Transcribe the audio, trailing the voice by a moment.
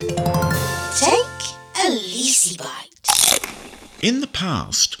In the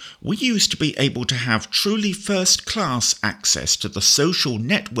past, we used to be able to have truly first-class access to the social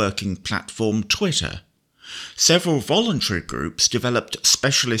networking platform Twitter. Several voluntary groups developed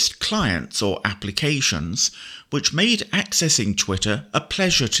specialist clients or applications which made accessing Twitter a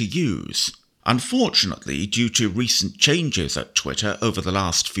pleasure to use. Unfortunately, due to recent changes at Twitter over the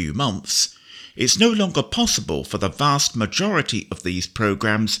last few months, it's no longer possible for the vast majority of these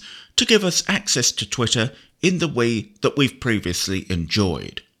programs to give us access to Twitter in the way that we've previously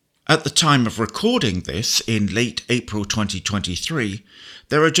enjoyed. At the time of recording this, in late April 2023,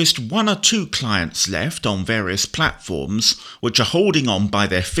 there are just one or two clients left on various platforms which are holding on by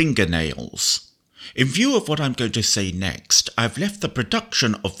their fingernails. In view of what I'm going to say next, I've left the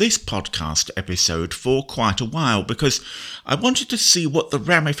production of this podcast episode for quite a while because I wanted to see what the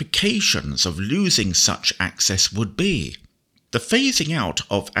ramifications of losing such access would be. The phasing out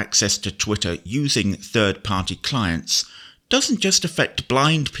of access to Twitter using third-party clients doesn't just affect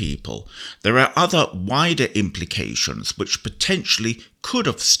blind people. There are other wider implications which potentially could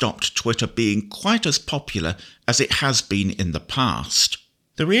have stopped Twitter being quite as popular as it has been in the past.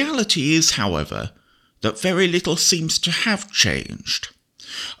 The reality is, however, that very little seems to have changed.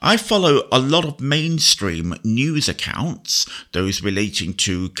 I follow a lot of mainstream news accounts, those relating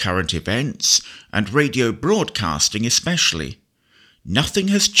to current events, and radio broadcasting especially. Nothing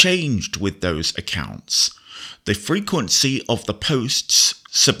has changed with those accounts. The frequency of the posts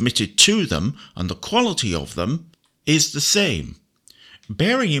submitted to them and the quality of them is the same.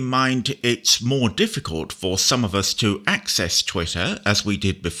 Bearing in mind it's more difficult for some of us to access Twitter as we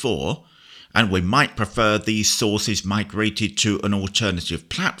did before, and we might prefer these sources migrated to an alternative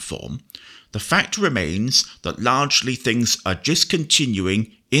platform, the fact remains that largely things are just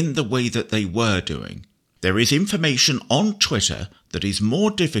continuing in the way that they were doing. There is information on Twitter that is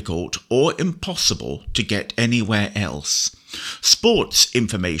more difficult or impossible to get anywhere else. Sports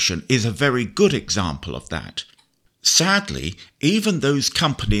information is a very good example of that. Sadly, even those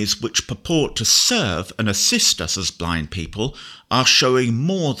companies which purport to serve and assist us as blind people are showing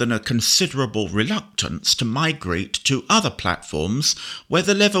more than a considerable reluctance to migrate to other platforms where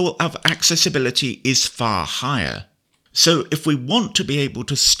the level of accessibility is far higher. So if we want to be able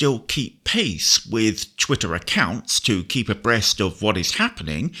to still keep pace with Twitter accounts to keep abreast of what is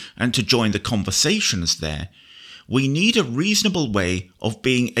happening and to join the conversations there, we need a reasonable way of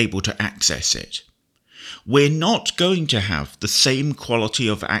being able to access it. We're not going to have the same quality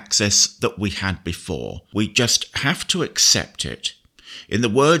of access that we had before. We just have to accept it. In the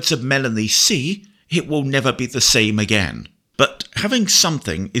words of Leasey, it will never be the same again. But having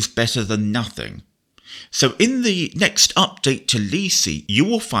something is better than nothing. So in the next update to Leasey, you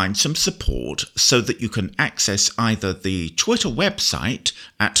will find some support so that you can access either the Twitter website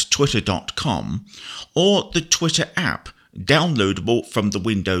at twitter.com or the Twitter app downloadable from the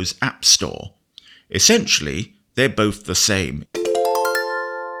Windows App Store. Essentially, they're both the same.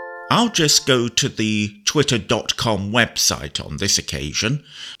 I'll just go to the twitter.com website on this occasion.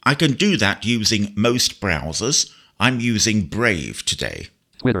 I can do that using most browsers. I'm using Brave today.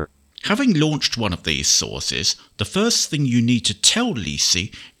 Twitter. Having launched one of these sources, the first thing you need to tell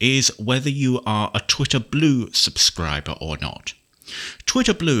Leasey is whether you are a Twitter Blue subscriber or not.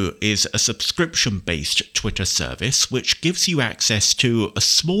 Twitter Blue is a subscription-based Twitter service which gives you access to a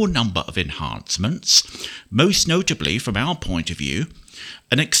small number of enhancements, most notably from our point of view,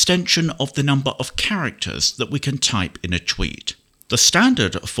 an extension of the number of characters that we can type in a tweet. The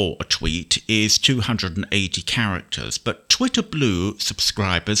standard for a tweet is 280 characters, but Twitter Blue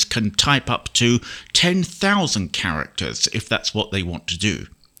subscribers can type up to 10,000 characters if that's what they want to do.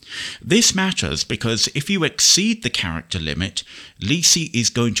 This matters because if you exceed the character limit, Leasey is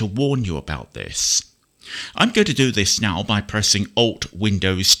going to warn you about this. I'm going to do this now by pressing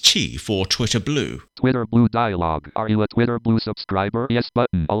Alt-Windows-T for Twitter Blue. Twitter Blue dialog. Are you a Twitter Blue subscriber? Yes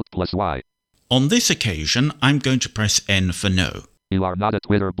button. Alt+Y. On this occasion, I'm going to press N for no. You are not a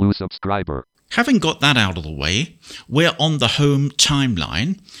Twitter Blue subscriber. Having got that out of the way, we're on the home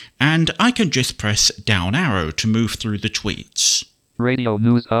timeline, and I can just press down arrow to move through the tweets. Radio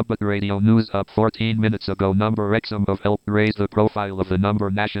News Hub. Radio News Hub 14 minutes ago. Number Exum of helped raise the profile of the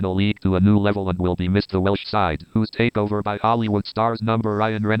Number National League to a new level and will be missed. The Welsh side, whose takeover by Hollywood stars Number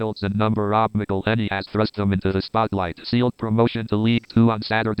Ryan Reynolds and Number Rob McElhenney has thrust them into the spotlight. Sealed promotion to League 2 on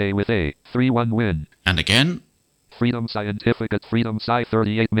Saturday with a 3-1 win. And again. Freedom Scientific at Freedom Sci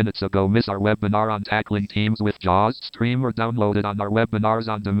 38 minutes ago. Miss our webinar on tackling teams with JAWS? Stream or downloaded on our webinars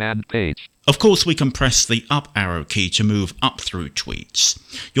on demand page. Of course, we can press the up arrow key to move up through tweets.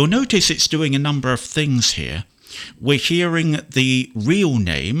 You'll notice it's doing a number of things here. we're hearing the real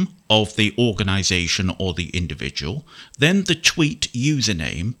name of the organization or the individual, then the tweet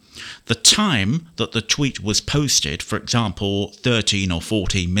username, the time that the tweet was posted, for example, 13 or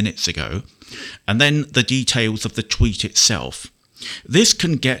 14 minutes ago, and then the details of the tweet itself. This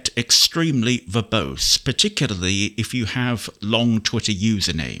can get extremely verbose, particularly if you have long Twitter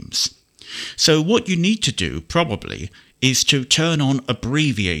usernames. So what you need to do, probably, is to turn on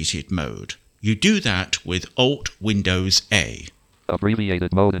abbreviated mode. You do that with Alt-Windows-A.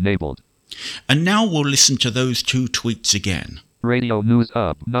 Abbreviated mode enabled. And now we'll listen to those two tweets again. Radio News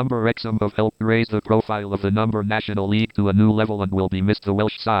Up. Number Wrexham have helped raise the profile of the Number National League to a new level and will be missed the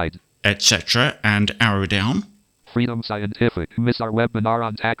Welsh side. Etc. And arrow down. Freedom Scientific. Miss our webinar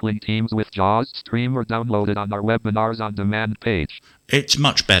on tackling teams with JAWS? Stream or download it on our webinars on demand page. It's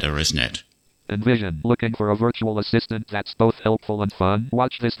much better, isn't it? Envision. Looking for a virtual assistant that's both helpful and fun?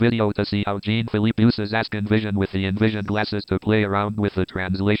 Watch this video to see how Jean-Philippe uses Ask Envision with the Envision glasses to play around with the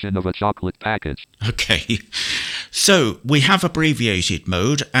translation of a chocolate package. Okay, so we have abbreviated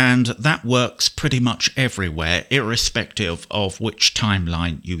mode, and that works pretty much everywhere, irrespective of which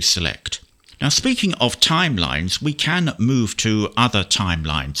timeline you select. Now, speaking of timelines, we can move to other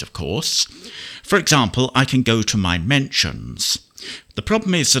timelines, of course. For example, I can go to my mentions. The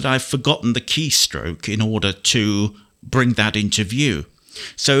problem is that I've forgotten the keystroke in order to bring that into view.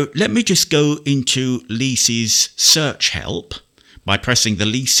 So let me just go into Leasey's search help by pressing the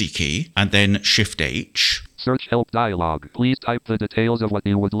Leasey key and then Shift-H. Search help dialog. Please type the details of what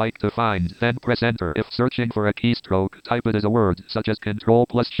you would like to find, then press enter. If searching for a keystroke, type it as a word, such as Ctrl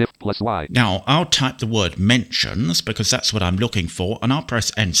plus Shift plus Y. Now, I'll type the word mentions, because that's what I'm looking for, and I'll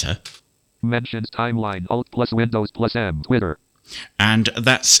press enter. Mentions timeline, Alt plus Windows plus M, Twitter. And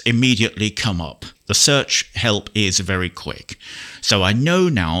that's immediately come up. The search help is very quick. So I know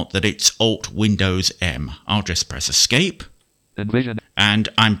now that it's Alt-Windows-M. I'll just press escape. Envision. And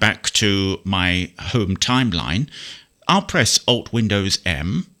I'm back to my home timeline. I'll press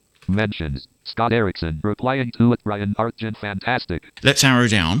Alt-Windows-M. Mentions. Scott Erickson. Replying to it, Brian Artgen. Fantastic. Let's arrow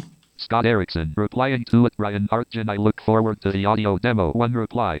down. Scott Erickson. Replying to it, Brian Artgen. I look forward to the audio demo. One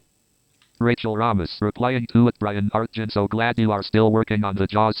reply. Rachel Ramos. Replying to it, Brian Artgen. So glad you are still working on the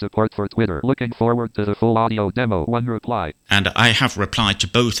JAWS support for Twitter. Looking forward to the full audio demo. One reply. And I have replied to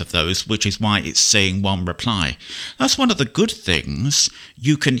both of those, which is why it's saying one reply. That's one of the good things.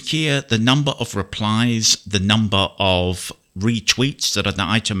 You can hear the number of replies, the number of retweets that an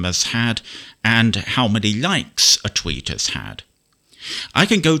item has had, and how many likes a tweet has had. I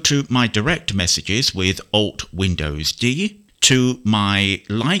can go to my direct messages with Alt-Windows-D, to my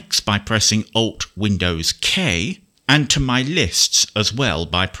likes by pressing Alt-Windows-K, and to my lists as well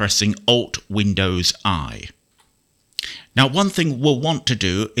by pressing Alt-Windows-I. Now, one thing we'll want to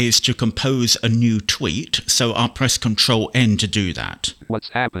do is to compose a new tweet, so I'll press Ctrl-N to do that. What's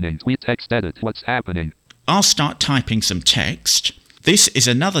happening? Tweet text edit. What's happening? I'll start typing some text. This is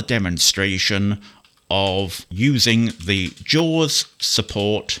another demonstration of using the JAWS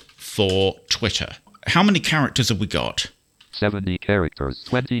support for Twitter. How many characters have we got? 70 characters.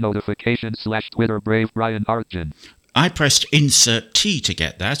 20 notifications / Twitter Brave Brian Artgen. I pressed Insert T to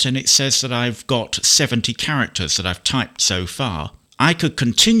get that, and it says that I've got 70 characters that I've typed so far. I could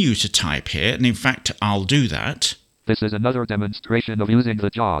continue to type here, and in fact, I'll do that. This is another demonstration of using the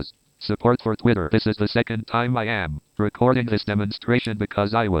JAWS support for Twitter. This is the second time I am recording this demonstration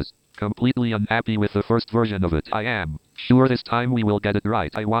because I was completely unhappy with the first version of it. I am sure this time we will get it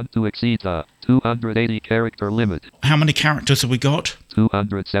right. I want to exceed the 280 character limit. How many characters have we got?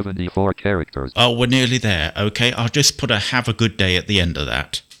 274 characters. Oh, we're nearly there. Okay, I'll just put a have a good day at the end of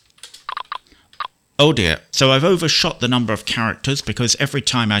that. Oh dear, so I've overshot the number of characters because every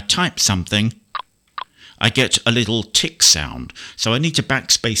time I type something, I get a little tick sound. So I need to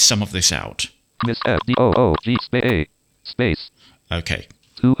backspace some of this out. Miss F-D-O-O-G space. Okay.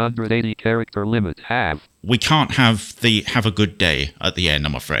 280 character limit. We can't have the have a good day at the end,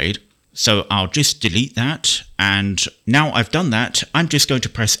 I'm afraid. So I'll just delete that. And now I've done that, I'm just going to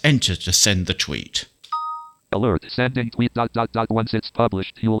press enter to send the tweet. Alert. Sending tweet ... Once it's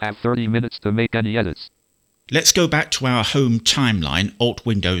published, you'll have 30 minutes to make any edits. Let's go back to our home timeline,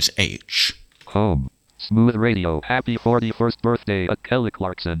 Alt-Windows-H. Home. Smooth Radio. Happy 41st birthday at Kelly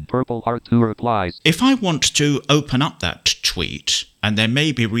Clarkson. Purple Heart 2 replies. If I want to open up that tweet, and there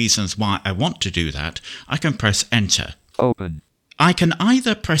may be reasons why I want to do that, I can press enter. Open. I can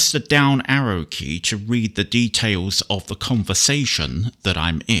either press the down arrow key to read the details of the conversation that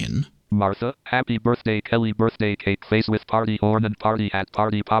I'm in. Martha, happy birthday Kelly, birthday cake face with party horn and party hat,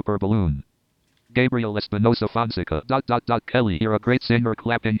 party popper balloon. Gabriel Espinosa Fonseca. Kelly. You're a great singer.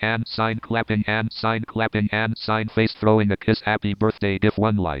 Clapping hand sign. Clapping hand sign. Clapping hand sign. Face throwing a kiss. Happy birthday. Give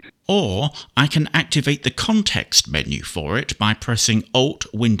 1 like. Or I can activate the context menu for it by pressing Alt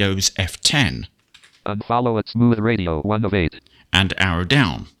Windows F10. Unfollow at Smooth Radio 1 of 8. And arrow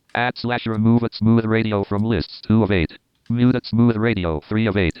down. /remove at Smooth Radio from lists 2 of 8. Mute at Smooth Radio 3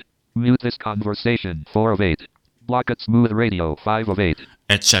 of 8. Mute this conversation 4 of 8. Block at Smooth Radio 5 of 8.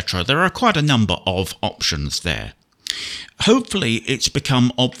 Etc. There are quite a number of options there. Hopefully it's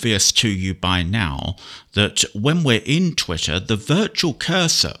become obvious to you by now that when we're in Twitter, the virtual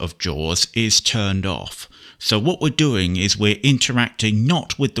cursor of JAWS is turned off. So what we're doing is we're interacting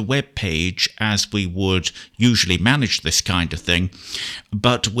not with the web page as we would usually manage this kind of thing,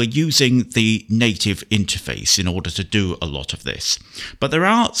 but we're using the native interface in order to do a lot of this. But there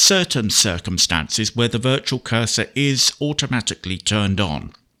are certain circumstances where the virtual cursor is automatically turned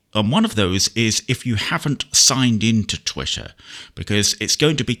on. And one of those is if you haven't signed into Twitter, because it's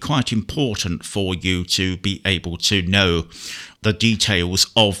going to be quite important for you to be able to know the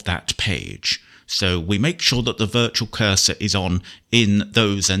details of that page. So we make sure that the virtual cursor is on in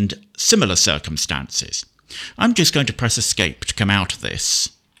those and similar circumstances. I'm just going to press Escape to come out of this.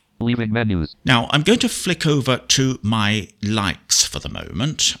 Leaving menus. Now I'm going to flick over to my likes for the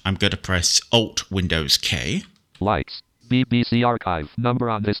moment. I'm going to press Alt Windows K. Likes. BBC Archive. Number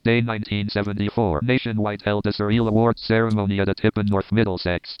on this day 1974. Nationwide held a surreal awards ceremony at a tip in North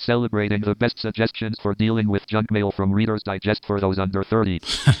Middlesex, celebrating the best suggestions for dealing with junk mail from Reader's Digest for those under 30.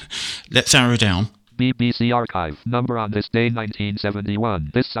 Let's arrow down. BBC Archive. Number on this day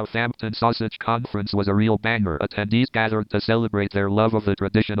 1971. This Southampton Sausage Conference was a real banger. Attendees gathered to celebrate their love of the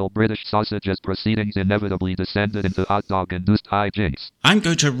traditional British sausage as proceedings inevitably descended into hot dog-induced hijinks. I'm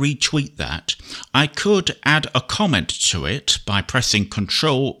going to retweet that. I could add a comment to it by pressing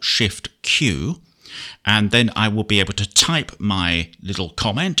Ctrl-Shift-Q, and then I will be able to type my little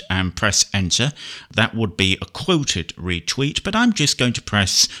comment and press enter. That would be a quoted retweet, but I'm just going to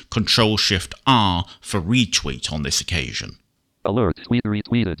press Ctrl-Shift-R for retweet on this occasion. Alert, tweet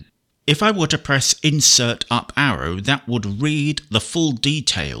retweeted. If I were to press insert up arrow, that would read the full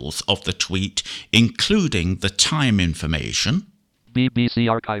details of the tweet, including the time information. BBC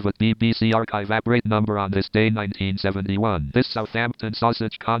Archive at BBC Archive app rate number on this day 1971. This Southampton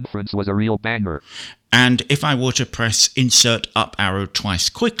Sausage Conference was a real banger. And if I were to press insert up arrow twice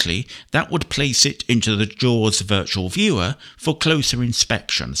quickly, that would place it into the JAWS virtual viewer for closer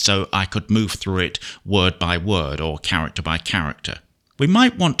inspection, so I could move through it word by word or character by character. We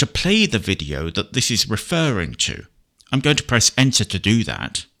might want to play the video that this is referring to. I'm going to press enter to do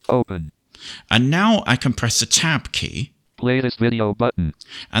that. Open. And now I can press the tab key. Play this video button.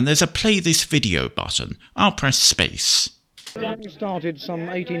 And there's a play this video button. I'll press space. It started some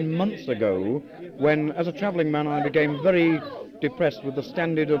 18 months ago when, as a travelling man, I became very depressed with the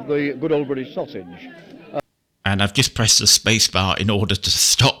standard of the good old British sausage. And I've just pressed the space bar in order to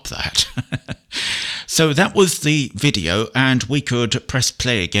stop that. So that was the video, and we could press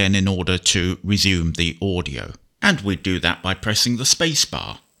play again in order to resume the audio. And we do that by pressing the space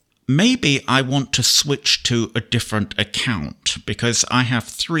bar. Maybe I want to switch to a different account because I have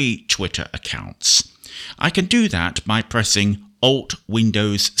 3 Twitter accounts. I can do that by pressing Alt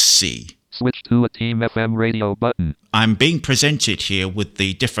Windows C. Switch to a Team FM radio button. I'm being presented here with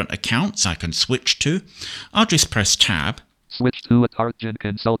the different accounts I can switch to. I'll just press Tab. Switch to a Target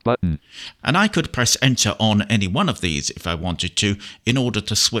Consult button. And I could press Enter on any one of these if I wanted to in order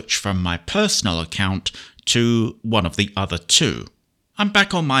to switch from my personal account to one of the other 2. I'm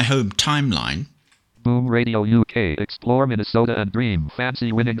back on my home timeline. Boom Radio UK. Explore Minnesota and dream.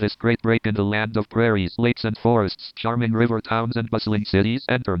 Fancy winning this great break in the land of prairies, lakes and forests, charming river towns and bustling cities?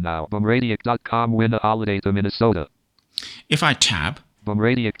 Enter now. Boomradiac.com. Win a holiday to Minnesota. If I tab.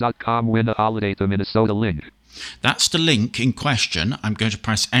 Boomradiac.com. Win a holiday to Minnesota link. That's the link in question. I'm going to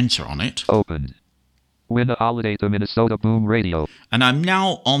press enter on it. Open. Win a holiday to Minnesota Boom Radio. And I'm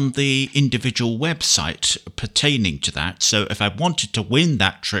now on the individual website pertaining to that. So if I wanted to win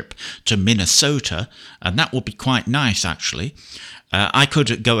that trip to Minnesota, and that would be quite nice actually, I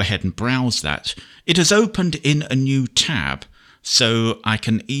could go ahead and browse that. It has opened in a new tab, so I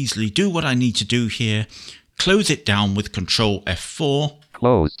can easily do what I need to do here, close it down with Control F4.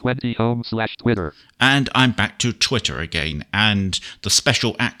 Close 20 home/Twitter. And I'm back to Twitter again, and the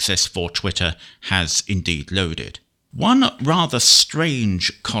special access for Twitter has indeed loaded. One rather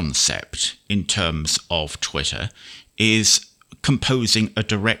strange concept in terms of Twitter is composing a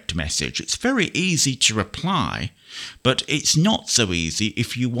direct message. It's very easy to reply, but it's not so easy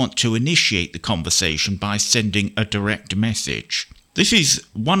if you want to initiate the conversation by sending a direct message. This is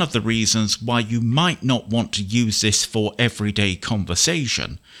one of the reasons why you might not want to use this for everyday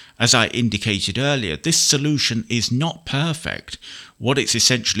conversation. As I indicated earlier, this solution is not perfect. What it's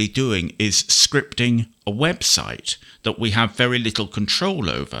essentially doing is scripting a website that we have very little control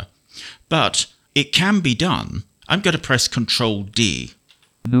over. But it can be done. I'm going to press Control D.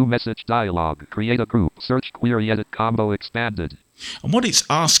 New message dialog. Create a group. Search query edit combo expanded. And what it's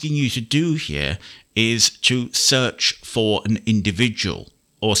asking you to do here is to search for an individual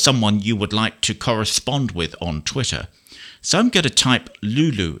or someone you would like to correspond with on Twitter. So I'm going to type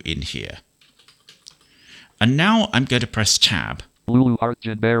Lulu in here. And now I'm going to press Tab. Lulu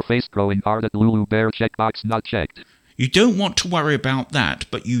Arjun Bear face growing art at Lulu Bear checkbox not checked. You don't want to worry about that,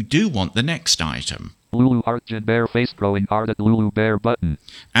 but you do want the next item. Lulu Arjun Bear face growing art at Lulu Bear button.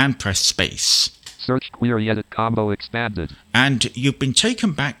 And press space. Search query edit combo expanded. And you've been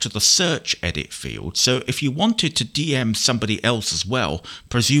taken back to the search edit field, so if you wanted to DM somebody else as well,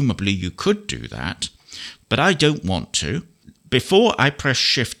 presumably you could do that. But I don't want to. Before I press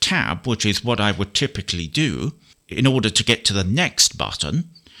Shift Tab, which is what I would typically do, in order to get to the next button,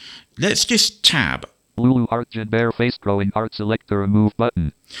 let's just tab. Lulu Arjun Bear face growing art select the remove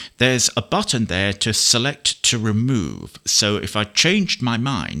button. There's a button there to select to remove, so if I changed my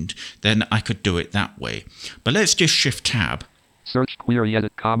mind, then I could do it that way. But let's just Shift Tab. Search query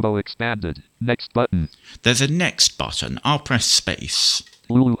edit combo expanded. Next button. There's a next button. I'll press space.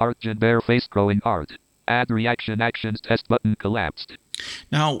 Lulu Arjun Bear face growing art. Add reaction actions test button collapsed.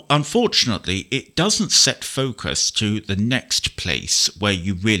 Now, unfortunately, it doesn't set focus to the next place where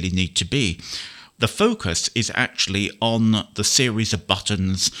you really need to be. The focus is actually on the series of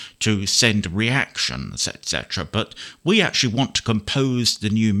buttons to send reactions, etc. But we actually want to compose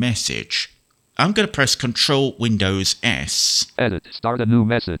the new message. I'm going to press Control Windows S. Edit. Start a new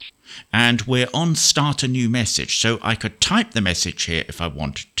message. And we're on Start a New Message, so I could type the message here if I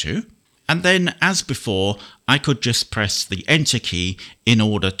wanted to. And then, as before, I could just press the Enter key in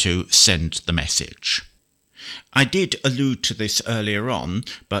order to send the message. I did allude to this earlier on,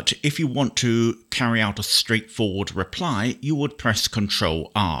 but if you want to carry out a straightforward reply, you would press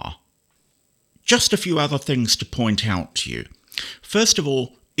Ctrl R. Just a few other things to point out to you. First of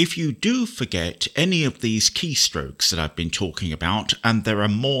all, if you do forget any of these keystrokes that I've been talking about, and there are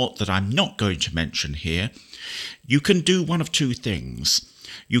more that I'm not going to mention here, you can do one of two things.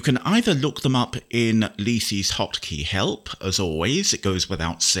 You can either look them up in Leasey's hotkey help, as always, it goes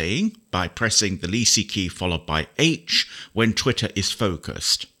without saying, by pressing the Leasey key followed by H when Twitter is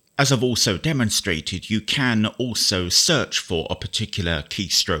focused. As I've also demonstrated, you can also search for a particular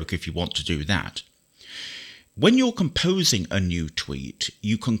keystroke if you want to do that. When you're composing a new tweet,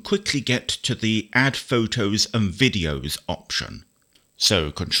 you can quickly get to the Add Photos and Videos option. So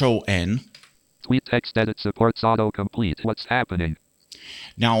Control N. Tweet text edit supports autocomplete. What's happening?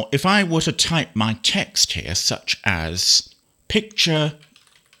 Now, if I were to type my text here, such as picture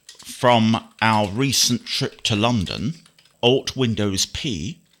from our recent trip to London, Alt Windows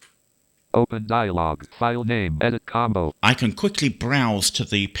P. Open dialog, file name, edit combo. I can quickly browse to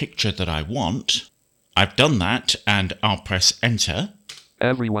the picture that I want. I've done that, and I'll press Enter.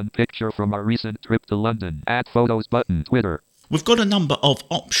 Everyone picture from our recent trip to London. Add photos button, Twitter. We've got a number of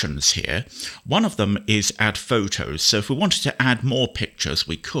options here. One of them is add photos, so if we wanted to add more pictures,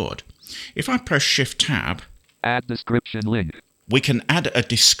 we could. If I press Shift Tab, add description link. We can add a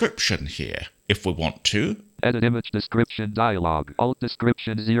description here if we want to. Edit image description dialog. Alt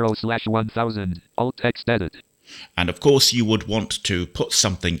description 0/1000. Alt text edit. And of course you would want to put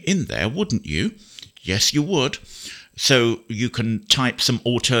something in there, wouldn't you? Yes, you would. So you can type some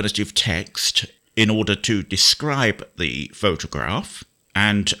alternative text in order to describe the photograph,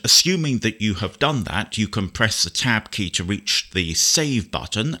 and assuming that you have done that, you can press the Tab key to reach the Save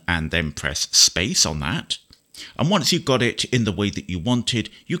button and then press space on that. And once you've got it in the way that you wanted,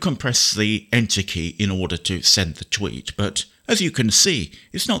 you can press the Enter key in order to send the tweet. But as you can see,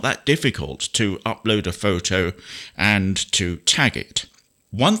 it's not that difficult to upload a photo and to tag it.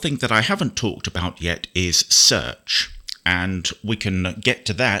 One thing that I haven't talked about yet is search. And we can get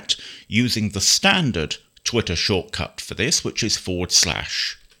to that using the standard Twitter shortcut for this, which is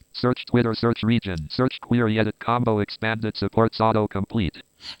 /. Search Twitter search region. Search query edit combo expanded supports autocomplete.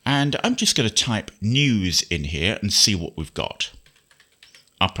 And I'm just going to type news in here and see what we've got.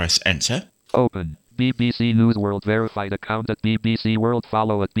 I'll press Enter. Open. BBC News World verified account at BBC World.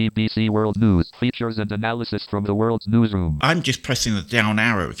 Follow at BBC World News. Features and analysis from the world's newsroom. I'm just pressing the down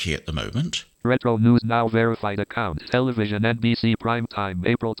arrow key at the moment. Retro News Now verified account. Television NBC Primetime,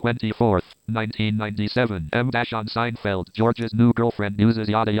 April 24th, 1997. M. on Seinfeld. George's new girlfriend uses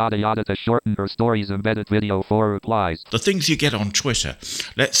yada yada yada to shorten her stories. Embedded video for replies. The things you get on Twitter.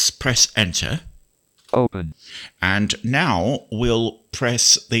 Let's press enter. Open. And now we'll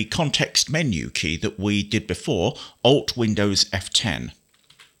press the context menu key that we did before, Alt Windows F10.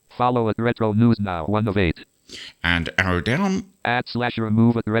 Follow at Retro News Now, 1 of 8. And arrow down.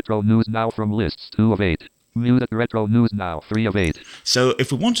 /remove at Retro News Now from lists, 2 of 8. Mute at Retro News Now, 3 of 8. So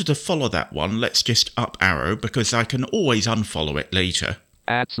if we wanted to follow that one, let's just up arrow, because I can always unfollow it later.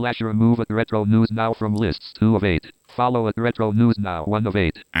 /remove at Retro News Now from lists, 2 of 8. Follow at Retro News Now, 1 of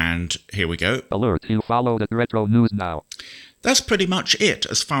 8. And here we go. Alert, you followed at Retro News Now. That's pretty much it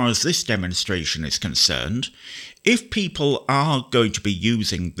as far as this demonstration is concerned. If people are going to be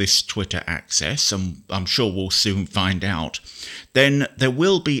using this Twitter access, and I'm sure we'll soon find out, then there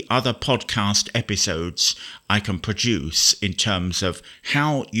will be other podcast episodes I can produce in terms of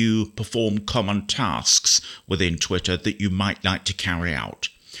how you perform common tasks within Twitter that you might like to carry out.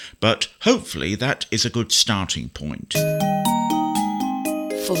 But hopefully that is a good starting point.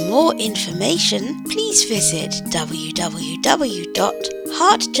 For more information, please visit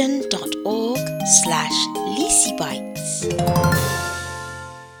www.heartgen.org/LeaseyBytes.